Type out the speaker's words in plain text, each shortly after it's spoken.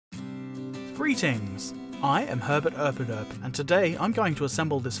Greetings! I am Herbert Erpaderp, and today I'm going to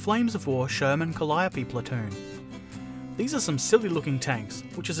assemble this Flames of War Sherman Calliope platoon. These are some silly looking tanks,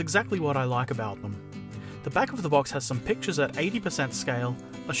 which is exactly what I like about them. The back of the box has some pictures at 80% scale,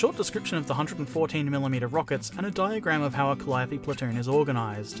 a short description of the 114mm rockets, and a diagram of how a Calliope platoon is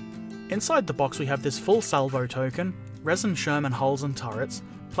organised. Inside the box we have this full salvo token, resin Sherman hulls and turrets,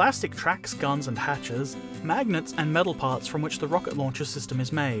 plastic tracks, guns and hatches, magnets and metal parts from which the rocket launcher system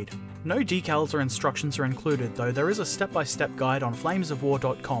is made. No decals or instructions are included, though there is a step-by-step guide on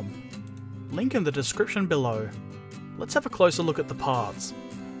flamesofwar.com. Link in the description below. Let's have a closer look at the parts.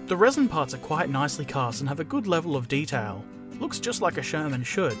 The resin parts are quite nicely cast and have a good level of detail. Looks just like a Sherman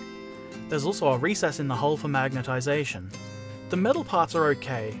should. There's also a recess in the hull for magnetisation. The metal parts are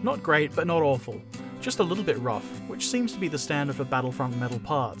okay, not great but not awful. Just a little bit rough, which seems to be the standard for Battlefront metal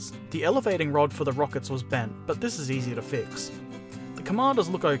parts. The elevating rod for the rockets was bent, but this is easy to fix. The commanders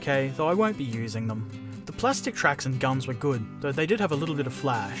look okay, though I won't be using them. The plastic tracks and guns were good, though they did have a little bit of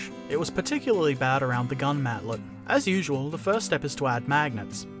flash. It was particularly bad around the gun mantlet. As usual, the first step is to add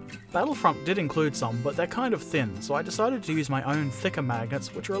magnets. Battlefront did include some, but they're kind of thin, so I decided to use my own thicker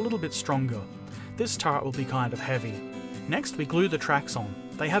magnets, which are a little bit stronger. This turret will be kind of heavy. Next we glue the tracks on.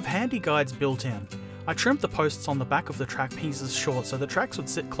 They have handy guides built in. I trimmed the posts on the back of the track pieces short so the tracks would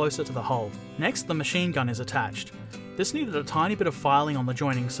sit closer to the hull. Next, the machine gun is attached. This needed a tiny bit of filing on the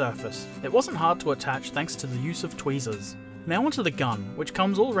joining surface. It wasn't hard to attach thanks to the use of tweezers. Now onto the gun, which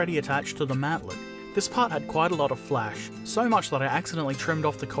comes already attached to the mantlet. This part had quite a lot of flash, so much that I accidentally trimmed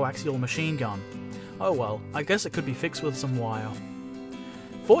off the coaxial machine gun. Oh well, I guess it could be fixed with some wire.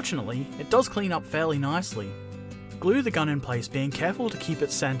 Fortunately, it does clean up fairly nicely. Glue the gun in place, being careful to keep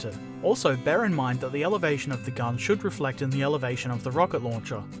it centered. Also, bear in mind that the elevation of the gun should reflect in the elevation of the rocket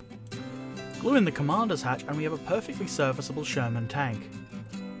launcher. Glue in the commander's hatch and we have a perfectly serviceable Sherman tank.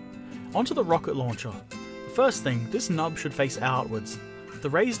 Onto the rocket launcher. The first thing, this nub should face outwards. The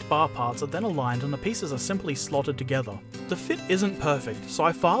raised bar parts are then aligned and the pieces are simply slotted together. The fit isn't perfect, so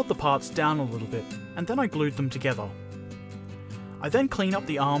I filed the parts down a little bit, and then I glued them together. I then clean up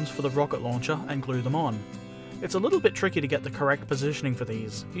the arms for the rocket launcher and glue them on. It's a little bit tricky to get the correct positioning for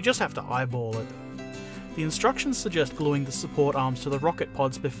these, you just have to eyeball it. The instructions suggest gluing the support arms to the rocket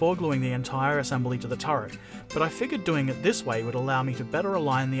pods before gluing the entire assembly to the turret, but I figured doing it this way would allow me to better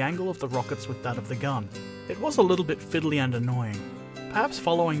align the angle of the rockets with that of the gun. It was a little bit fiddly and annoying. Perhaps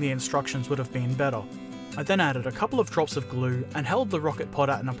following the instructions would have been better. I then added a couple of drops of glue and held the rocket pod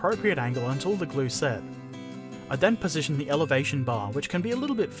at an appropriate angle until the glue set. I then positioned the elevation bar, which can be a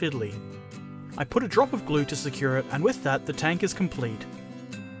little bit fiddly. I put a drop of glue to secure it, and with that the tank is complete.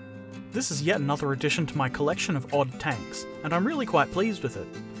 This is yet another addition to my collection of odd tanks, and I'm really quite pleased with it.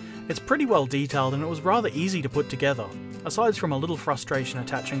 It's pretty well detailed and it was rather easy to put together, aside from a little frustration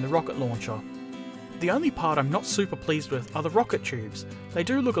attaching the rocket launcher. The only part I'm not super pleased with are the rocket tubes. They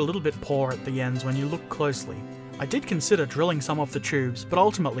do look a little bit poor at the ends when you look closely. I did consider drilling some of the tubes, but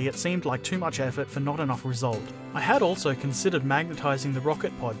ultimately it seemed like too much effort for not enough result. I had also considered magnetising the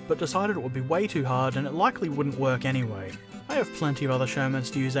rocket pod, but decided it would be way too hard and it likely wouldn't work anyway. I have plenty of other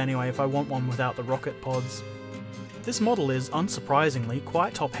Shermans to use anyway if I want one without the rocket pods. This model is, unsurprisingly,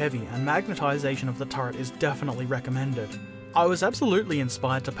 quite top heavy and magnetisation of the turret is definitely recommended. I was absolutely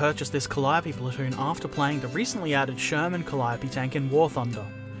inspired to purchase this Calliope platoon after playing the recently added Sherman Calliope tank in War Thunder.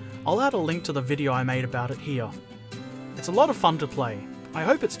 I'll add a link to the video I made about it here. It's a lot of fun to play. I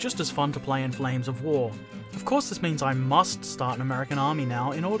hope it's just as fun to play in Flames of War. Of course this means I must start an American army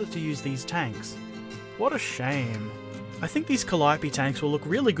now in order to use these tanks. What a shame. I think these Calliope tanks will look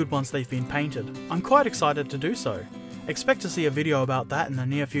really good once they've been painted. I'm quite excited to do so. Expect to see a video about that in the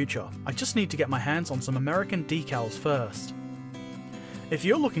near future. I just need to get my hands on some American decals first. If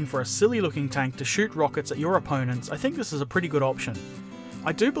you're looking for a silly looking tank to shoot rockets at your opponents, I think this is a pretty good option.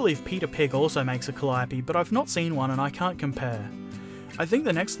 I do believe Peter Pig also makes a Calliope, but I've not seen one and I can't compare. I think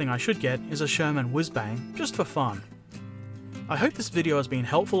the next thing I should get is a Sherman Whizbang, just for fun. I hope this video has been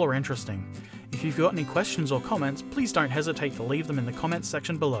helpful or interesting. If you've got any questions or comments, please don't hesitate to leave them in the comments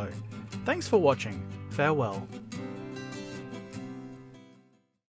section below. Thanks for watching. Farewell.